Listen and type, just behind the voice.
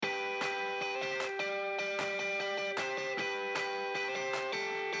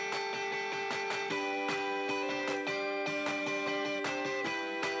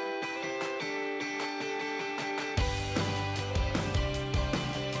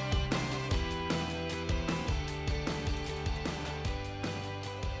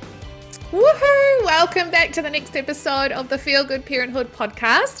Woohoo! Welcome back to the next episode of the Feel Good Parenthood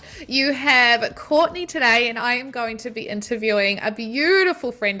podcast. You have Courtney today, and I am going to be interviewing a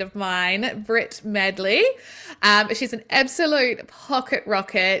beautiful friend of mine, Britt Madley. She's an absolute pocket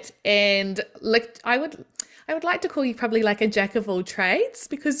rocket, and I would like to call you probably like a jack of all trades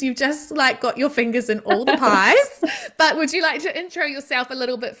because you've just like got your fingers in all the pies. But would you like to intro yourself a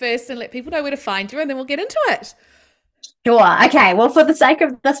little bit first and let people know where to find you, and then we'll get into it? Sure. Okay. Well, for the sake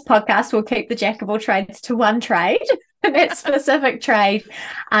of this podcast, we'll keep the jack of all trades to one trade. That specific trade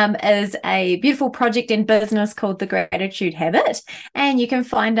is a beautiful project in business called the Gratitude Habit. And you can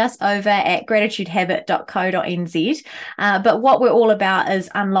find us over at gratitudehabit.co.nz. But what we're all about is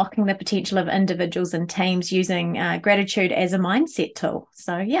unlocking the potential of individuals and teams using gratitude as a mindset tool.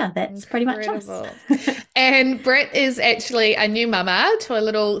 So, yeah, that's pretty much us. And Britt is actually a new mama to a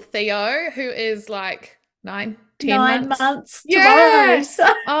little Theo who is like 10 months. Tomorrow. So,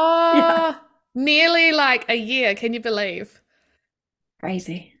 yeah. Nearly like a year. Can you believe?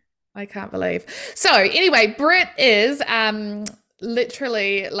 Crazy. I can't believe. So anyway, Britt is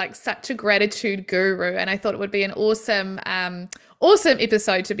literally like such a gratitude guru, and I thought it would be an awesome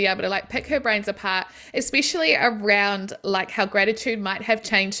episode to be able to like pick her brains apart, especially around like how gratitude might have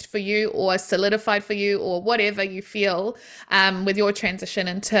changed for you or solidified for you or whatever you feel with your transition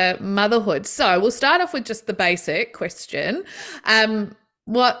into motherhood. So we'll start off with just the basic question.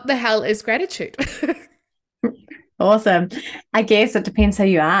 What the hell is gratitude? Awesome. I guess it depends who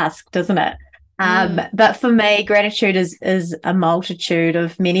you ask, doesn't it? But for me, gratitude is a multitude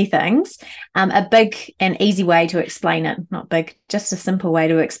of many things. A big and easy way to explain it, not big, just a simple way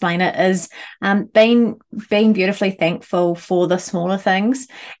to explain it is being beautifully thankful for the smaller things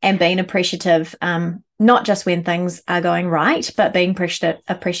and being appreciative, not just when things are going right, but being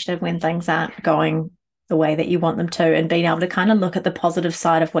appreciative when things aren't going the way that you want them to, and being able to kind of look at the positive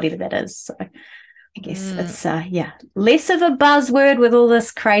side of whatever that is. So I guess it's less of a buzzword with all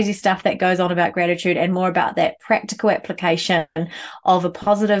this crazy stuff that goes on about gratitude and more about that practical application of a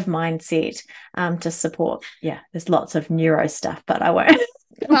positive mindset to support. Yeah, there's lots of neuro stuff, but I won't.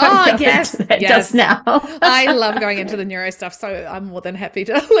 Yes. Just now. I love going into the neuro stuff, so I'm more than happy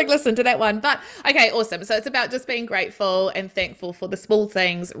to like listen to that one. But okay, awesome. So it's about just being grateful and thankful for the small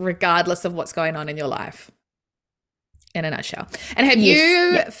things, regardless of what's going on in your life. In a nutshell. And have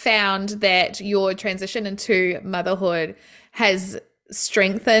you found that your transition into motherhood has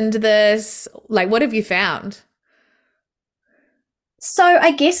strengthened this? Like, what have you found? So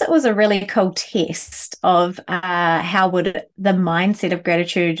I guess it was a really cool test of how would the mindset of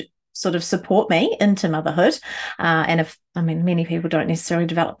gratitude sort of support me into motherhood. Many people don't necessarily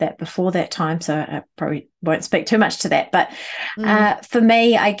develop that before that time, so I probably won't speak too much to that. But for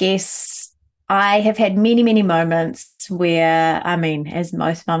me, I guess I have had many, many moments where, as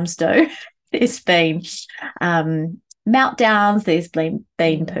most mums do, there's been meltdowns, there's been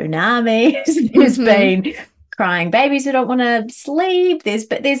punamis, there's been crying babies who don't want to sleep,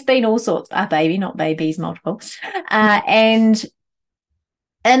 there's been all sorts, not babies, multiple. And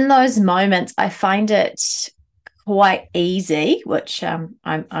in those moments, I find it quite easy, which I'm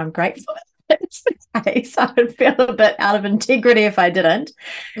grateful it's the case. I would feel a bit out of integrity if I didn't,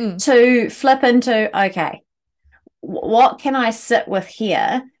 to flip into, okay, what can I sit with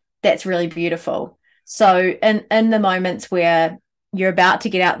here that's really beautiful? So in the moments where you're about to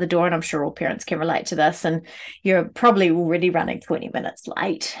get out the door, and I'm sure all parents can relate to this, and you're probably already running 20 minutes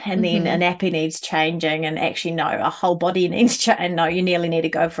late, and then a nappy needs changing, and actually no, a whole body needs and no, you nearly need to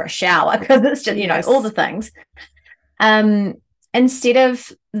go for a shower because it's just, all the things. Instead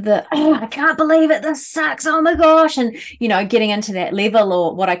of I can't believe it, this sucks, oh my gosh, and getting into that level,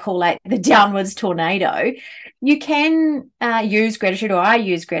 or what I call like the downwards tornado, you can use gratitude, or I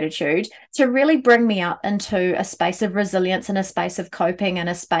use gratitude to really bring me up into a space of resilience and a space of coping and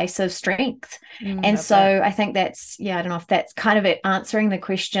a space of strength. And so that. I think that's, I don't know if that's kind of it, answering the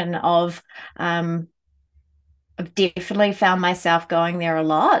question of I've definitely found myself going there a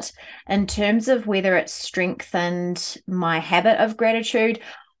lot. In terms of whether it's strengthened my habit of gratitude,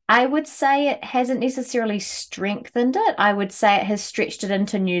 I would say it hasn't necessarily strengthened it. I would say it has stretched it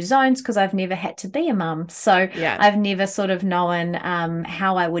into new zones because I've never had to be a mum. So I've never sort of known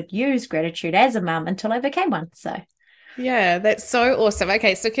how I would use gratitude as a mum until I became one. So yeah, that's so awesome.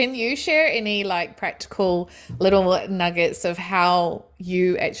 Okay, so can you share any like practical little nuggets of how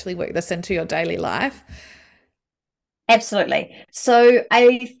you actually work this into your daily life? Absolutely. So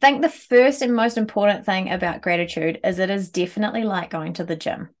I think the first and most important thing about gratitude is it is definitely like going to the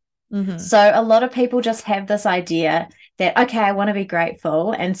gym. So a lot of people just have this idea that, okay, I want to be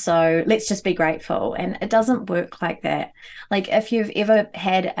grateful, and so let's just be grateful. And it doesn't work like that. Like if you've ever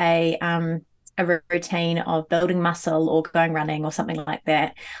had a routine of building muscle or going running or something like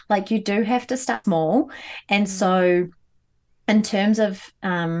that, like you do have to start small. And so in terms of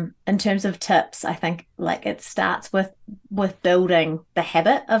tips, I think like it starts with building the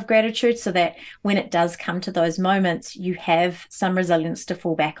habit of gratitude, so that when it does come to those moments, you have some resilience to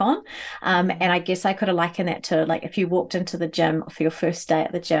fall back on. And I guess I could have likened that to, like, if you walked into the gym for your first day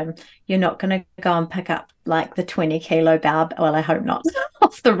at the gym, you're not going to go and pick up like the 20-kilo barb, well, I hope not,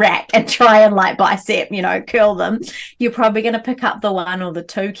 off the rack and try and like bicep, curl them. You're probably going to pick up the 1 or the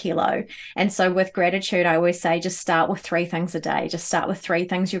 2 kilo. And so with gratitude, I always say just start with 3 things a day. Just start with 3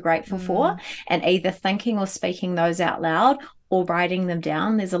 things you're grateful for, and either thinking or speaking those out loud or writing them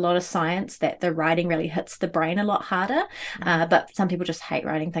down. There's a lot of science that the writing really hits the brain a lot harder, but some people just hate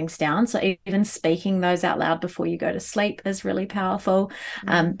writing things down. So even speaking those out loud before you go to sleep is really powerful.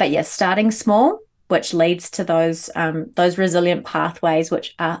 But yeah, starting small, which leads to those resilient pathways,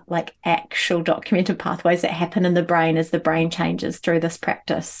 which are like actual documented pathways that happen in the brain as the brain changes through this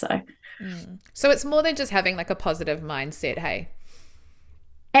practice. So it's more than just having like a positive mindset, hey?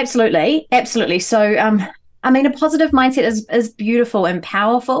 Absolutely. So, I mean, a positive mindset is beautiful and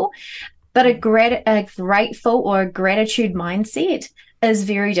powerful, but a grateful or a gratitude mindset is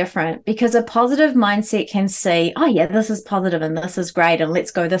very different, because a positive mindset can see, oh yeah, this is positive and this is great and let's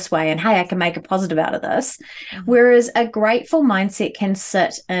go this way and hey, I can make a positive out of this. Whereas a grateful mindset can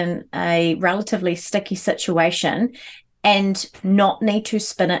sit in a relatively sticky situation and not need to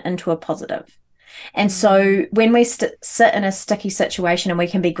spin it into a positive. And so when we sit in a sticky situation and we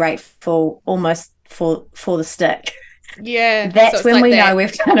can be grateful almost for the stick, that's so when like we know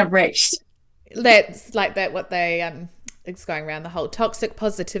we've kind of reached. That's like that, what they it's going around the whole toxic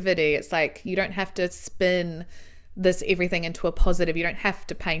positivity. It's like you don't have to spin everything into a positive. You don't have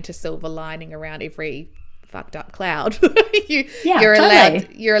to paint a silver lining around every fucked up cloud. You're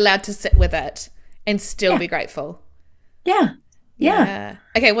allowed to sit with it and still be grateful. Yeah.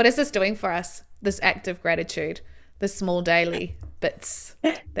 Okay, what is this doing for us? This act of gratitude, the small daily bits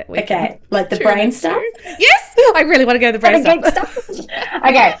that we like the brain stuff. Yes, I really want to go to the brain stuff.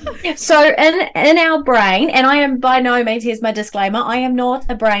 Okay, so in our brain, and I am by no means, here's my disclaimer, I am not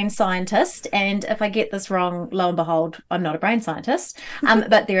a brain scientist, and if I get this wrong, lo and behold, I'm not a brain scientist.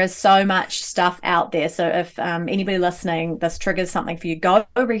 But there is so much stuff out there. So if anybody listening, this triggers something for you, go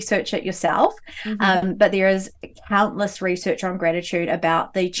research it yourself. But there is countless research on gratitude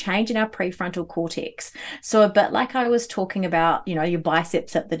about the change in our prefrontal cortex. So a bit like I was talking about, your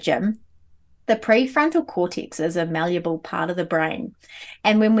biceps at the gym, the prefrontal cortex is a malleable part of the brain.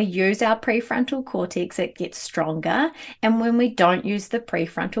 And when we use our prefrontal cortex, it gets stronger. And when we don't use the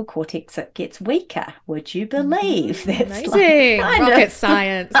prefrontal cortex, it gets weaker. Would you believe? That's amazing. Like rocket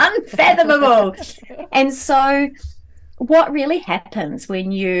science. Unfathomable. And so what really happens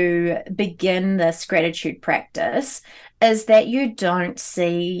when you begin this gratitude practice is that you don't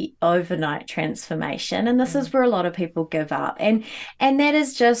see overnight transformation. And this is where a lot of people give up. And that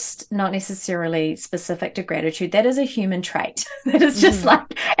is just not necessarily specific to gratitude. That is a human trait. That is just like,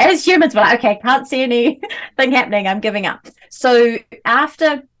 as humans, we're like, okay, can't see anything happening, I'm giving up. So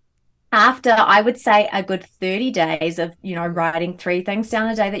after I would say a good 30 days of, writing 3 things down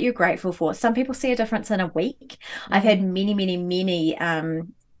a day that you're grateful for. Some people see a difference in a week. I've had many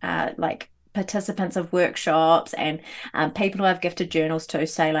like participants of workshops and people who I've gifted journals to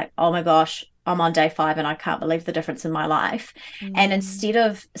say like, oh my gosh, I'm on day 5 and I can't believe the difference in my life. And instead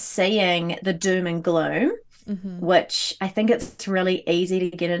of seeing the doom and gloom, which I think it's really easy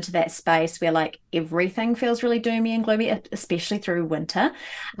to get into that space where like everything feels really doomy and gloomy, especially through winter.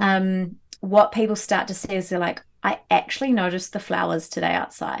 What people start to see is they're like, I actually noticed the flowers today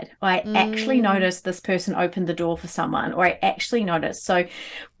outside. Or I actually noticed this person opened the door for someone. Or I actually noticed. So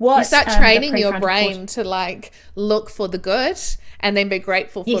what you start training your brain to like look for the good and then be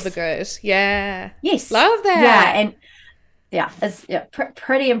grateful for the good. Yeah. Yes. Love that. Yeah. And it's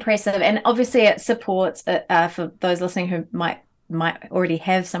pretty impressive. And obviously it supports for those listening who might already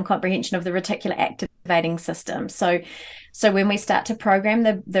have some comprehension of the reticular activating system. So when we start to program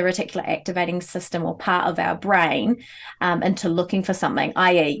the reticular activating system or part of our brain into looking for something,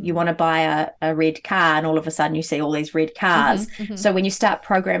 i.e. you want to buy a red car and all of a sudden you see all these red cars. So when you start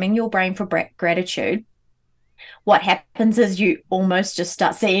programming your brain for gratitude, what happens is you almost just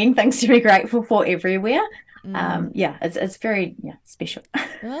start seeing things to be grateful for everywhere. It's very special.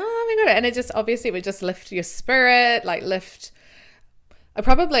 Oh my god. And it just obviously would just lift your spirit, like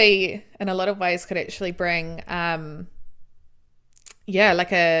probably in a lot of ways could actually bring yeah,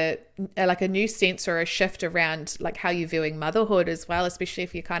 like a new sense or a shift around like how you're viewing motherhood as well, especially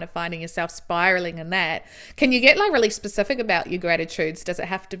if you're kind of finding yourself spiraling in that. Can you get like really specific about your gratitudes? Does it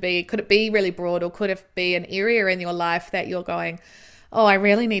have to be, could it be really broad, or could it be an area in your life that you're going, oh, I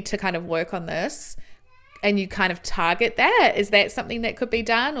really need to kind of work on this, and you kind of target that? Is that something that could be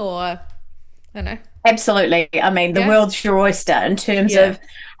done, or I don't know? Absolutely. I mean, the Yeah. world's your oyster in terms Yeah. of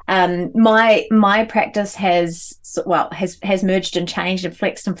my practice has merged and changed and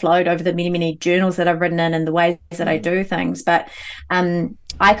flexed and flowed over the many journals that I've written in and the ways that I do things. But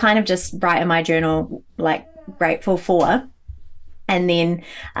I kind of just write in my journal like grateful for, and then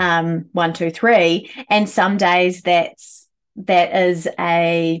 1, 2, 3, and some days that is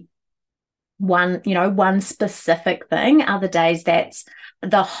a one specific thing. Other days that's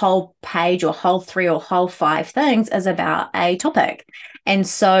the whole page or whole 3 or whole 5 things is about a topic. And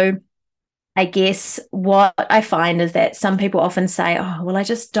so I guess what I find is that some people often say, oh, well, I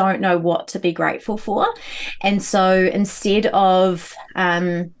just don't know what to be grateful for. And so instead of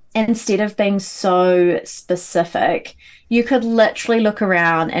being so specific, you could literally look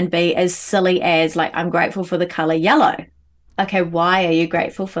around and be as silly as like, I'm grateful for the color yellow. Okay, why are you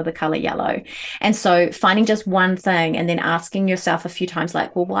grateful for the color yellow? And so finding just one thing and then asking yourself a few times,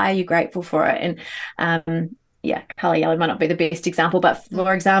 like, well, why are you grateful for it? And color yellow might not be the best example, but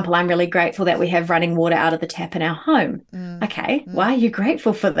for example, I'm really grateful that we have running water out of the tap in our home. Okay, why are you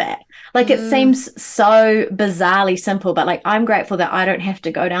grateful for that? Like, it seems so bizarrely simple, but like, I'm grateful that I don't have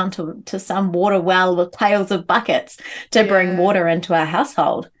to go down to some water well with pails of buckets to bring water into our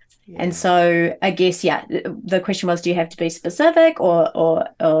household. And so I guess, the question was, do you have to be specific or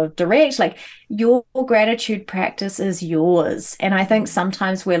direct? Like, your gratitude practice is yours. And I think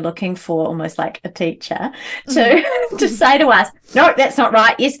sometimes we're looking for almost like a teacher to say to us, no, that's not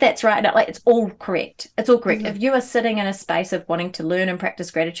right. Yes, that's right. No, like, it's all correct. It's all correct. If you are sitting in a space of wanting to learn and practice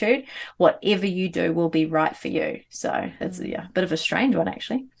gratitude, whatever you do will be right for you. So it's a bit of a strange one,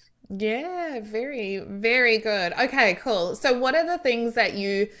 actually. Yeah, very, very good. Okay, cool. So what are the things that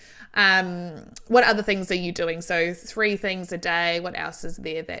what other things are you doing? So 3 things a day. What else is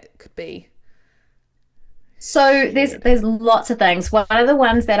there that could be So shared? there's lots of things. One of the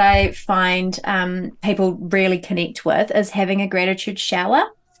ones that I find people really connect with is having a gratitude shower.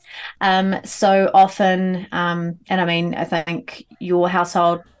 So often, and I mean, I think your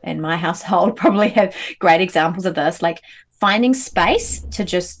household and my household probably have great examples of this, like finding space to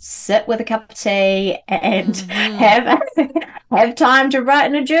just sit with a cup of tea and have time to write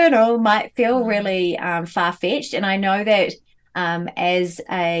in a journal might feel really far-fetched. And I know that as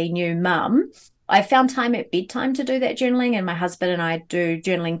a new mum, I found time at bedtime to do that journaling, and my husband and I do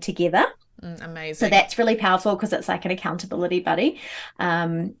journaling together. Amazing. So that's really powerful because it's like an accountability buddy.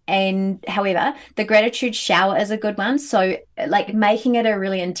 And however, the gratitude shower is a good one. So like making it a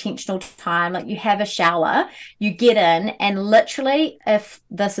really intentional time, like you have a shower, you get in, and literally, if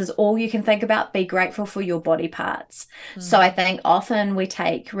this is all you can think about, be grateful for your body parts. So I think often we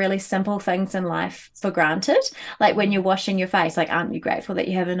take really simple things in life for granted. Like when you're washing your face, like, aren't you grateful that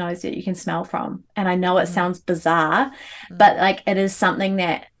you have a nose that you can smell from? And I know it sounds bizarre, but like it is something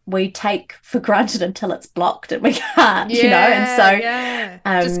that we take for granted until it's blocked and we can't, and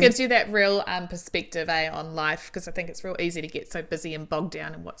so just gives you that real perspective on life, because I think it's real easy to get so busy and bogged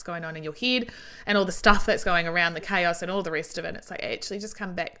down in what's going on in your head and all the stuff that's going around, the chaos and all the rest of it. It's like, actually just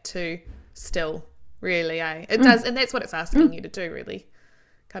come back to still, really. It does, and that's what it's asking you to do, really.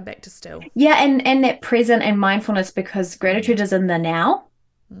 Come back to still. And that present and mindfulness, because gratitude is in the now.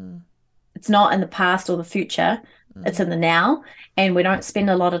 It's not in the past or the future. It's in the now, and we don't spend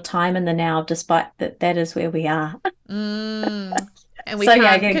a lot of time in the now, despite that is where we are. And we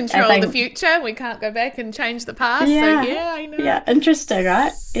can't control the future. We can't go back and change the past. Yeah. So I know. Yeah, interesting,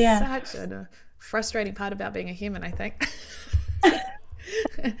 right? Yeah. Such a frustrating part about being a human, I think.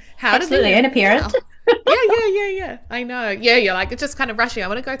 How Absolutely, and a parent. Yeah. I know. Yeah, you're like, it's just kind of rushing. I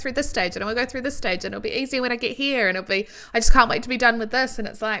want to go through this stage, and I want to go through this stage, and it'll be easier when I get here, and I just can't wait to be done with this. And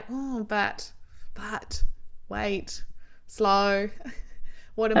it's like, oh, but wait, slow.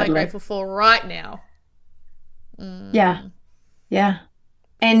 What am I grateful for right now? Yeah.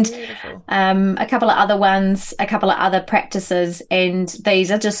 And a couple of other ones, a couple of other practices, and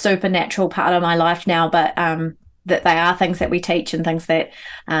these are just supernatural part of my life now, but that they are things that we teach and things that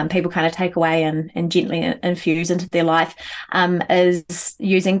people kind of take away and gently infuse into their life, is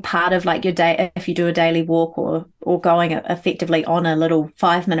using part of like your day, if you do a daily walk or or going effectively on a little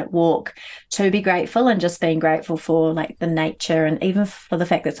 5-minute walk to be grateful, and just being grateful for like the nature, and even for the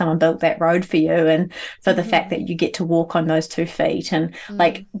fact that someone built that road for you, and for the fact that you get to walk on those 2 feet, and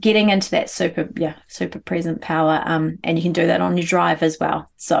like getting into that super present power. And you can do that on your drive as well.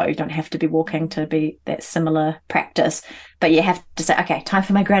 So you don't have to be walking to be that similar practice, but you have to say, okay, time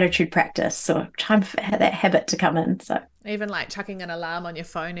for my gratitude practice, or time for that habit to come in. So even like chucking an alarm on your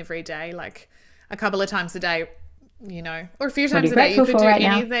phone every day, like a couple of times a day, you know, or a few times a day, you could do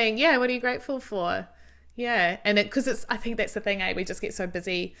anything. Yeah, what are you grateful for? Yeah, and because I think that's the thing, we just get so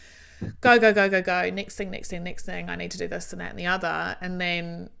busy, go, next thing, I need to do this and that and the other, and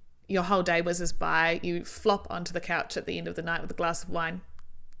then your whole day whizzes by. You flop onto the couch at the end of the night with a glass of wine.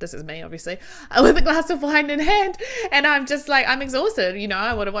 This is me, obviously, with a glass of wine in hand, and I'm just like, I'm exhausted, you know.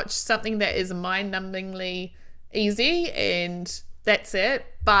 I want to watch something that is mind-numbingly easy, and that's it.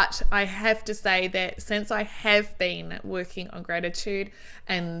 But I have to say that since I have been working on gratitude,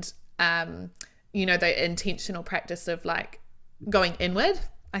 and you know, the intentional practice of like going inward,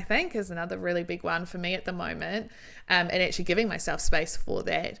 I think is another really big one for me at the moment, and actually giving myself space for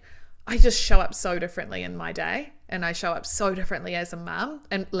that, I just show up so differently in my day, and I show up so differently as a mum,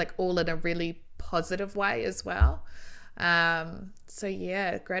 and like all in a really positive way as well. So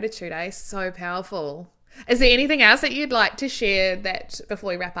yeah, gratitude, so powerful. Is there anything else that you'd like to share that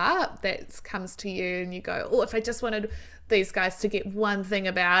before we wrap up that comes to you and you go, oh, if I just wanted these guys to get one thing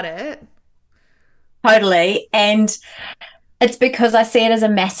about it? Totally. And it's because I see it as a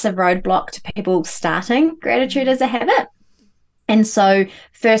massive roadblock to people starting gratitude as a habit. And so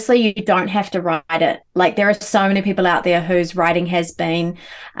firstly, you don't have to write it. Like, there are so many people out there whose writing has been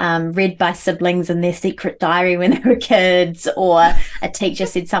read by siblings in their secret diary when they were kids, or a teacher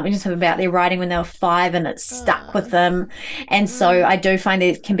said something to them about their writing when they were 5 and it stuck with them. And so I do find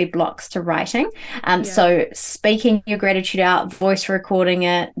there can be blocks to writing. So speaking your gratitude out, voice recording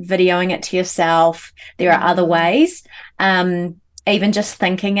it, videoing it to yourself. There are other ways. Even just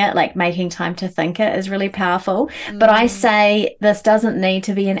thinking it, like making time to think it, is really powerful. But I say this doesn't need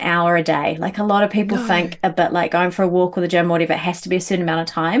to be an hour a day. Like, a lot of people think a bit like going for a walk or the gym or whatever, it has to be a certain amount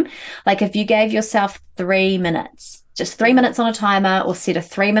of time. Like, if you gave yourself 3 minutes, just 3 minutes on a timer, or set a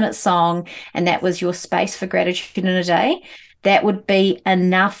 3-minute song, and that was your space for gratitude in a day, that would be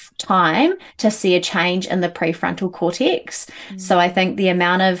enough time to see a change in the prefrontal cortex. So I think the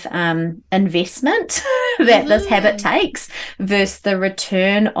amount of investment that this habit takes versus the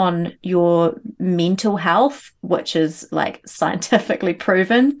return on your mental health, which is like scientifically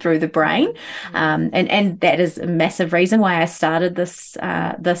proven through the brain. And that is a massive reason why I started this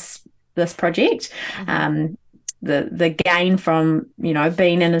project. The gain from, you know,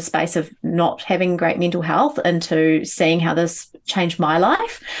 being in a space of not having great mental health into seeing how this changed my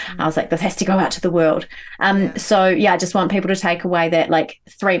life. I was like, this has to go out to the world. So yeah, I just want people to take away that, like,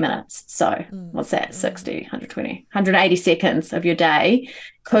 3 minutes. So what's that? 60, 120, 180 seconds of your day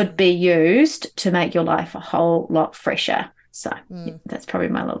could be used to make your life a whole lot fresher. So yeah, that's probably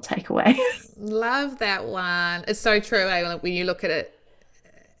my little takeaway. Love that one. It's so true. When you look at it,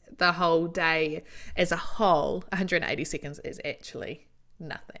 the whole day as a whole, 180 seconds is actually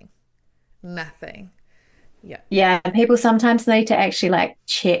nothing. Yeah, people sometimes need to actually like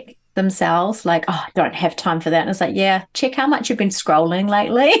check themselves, like, oh, I don't have time for that. And it's like, yeah, check how much you've been scrolling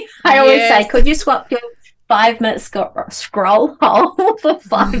lately. I always say, could you swap your 5-minute scroll hole for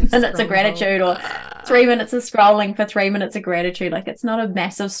 5 minutes of gratitude, or 3 minutes of scrolling for 3 minutes of gratitude? Like, it's not a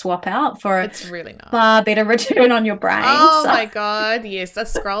massive swap out for it's really not. Far better return on your brain. Oh my God, yes, a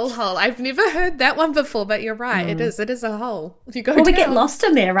scroll hole. I've never heard that one before, but you're right. It is a hole. If you go down. We get lost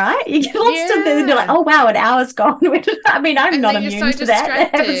in there, right? You get lost in there and you're like, oh wow, an hour's gone. I mean, I'm not immune to that.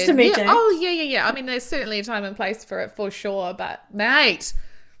 That happens to me too. Oh yeah. I mean, there's certainly a time and place for it, for sure, but mate,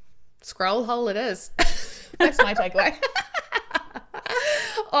 scroll hole it is. That's my takeaway.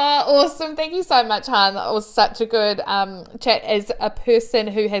 Oh, awesome. Thank you so much, Han. That was such a good chat. As a person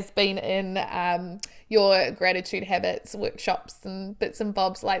who has been in your gratitude habits workshops and bits and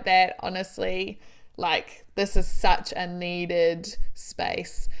bobs like that, honestly, like, this is such a needed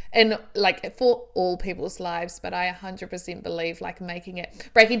space, and like for all people's lives. But I 100% believe, like,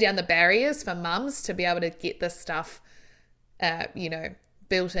 breaking down the barriers for mums to be able to get this stuff,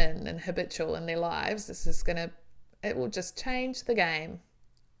 built in and habitual in their lives. It will just change the game.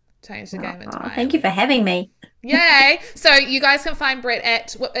 Entirely. Thank you for having me. Yay. So you guys can find Brett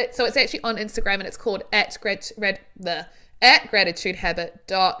so it's actually on Instagram, and it's called at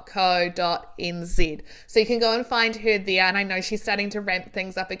gratitudehabit.co.nz. So you can go and find her there. And I know she's starting to ramp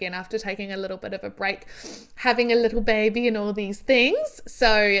things up again after taking a little bit of a break, having a little baby and all these things.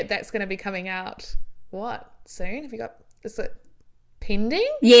 So that's going to be coming out what, soon? Have you got, is it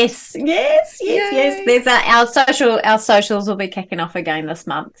pending? Yes. There's our socials will be kicking off again this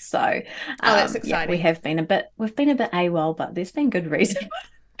month. So that's exciting. we've been a bit AWOL, but there's been good reason.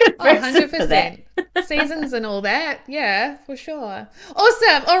 Oh, 100%. Seasons and all that. Yeah, for sure.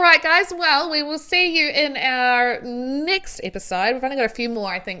 Awesome. All right, guys. Well, we will see you in our next episode. We've only got a few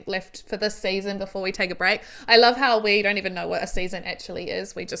more, I think, left for this season before we take a break. I love how we don't even know what a season actually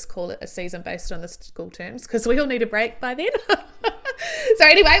is. We just call it a season based on the school terms because we all need a break by then. So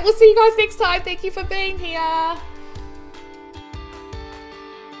anyway, we'll see you guys next time. Thank you for being here.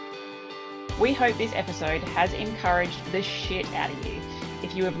 We hope this episode has encouraged the shit out of you.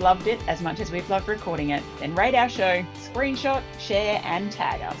 If you have loved it as much as we've loved recording it, then rate our show, screenshot, share, and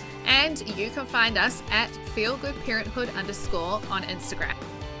tag us. And you can find us at feelgoodparenthood_ on Instagram.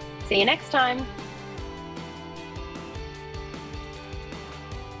 See you next time.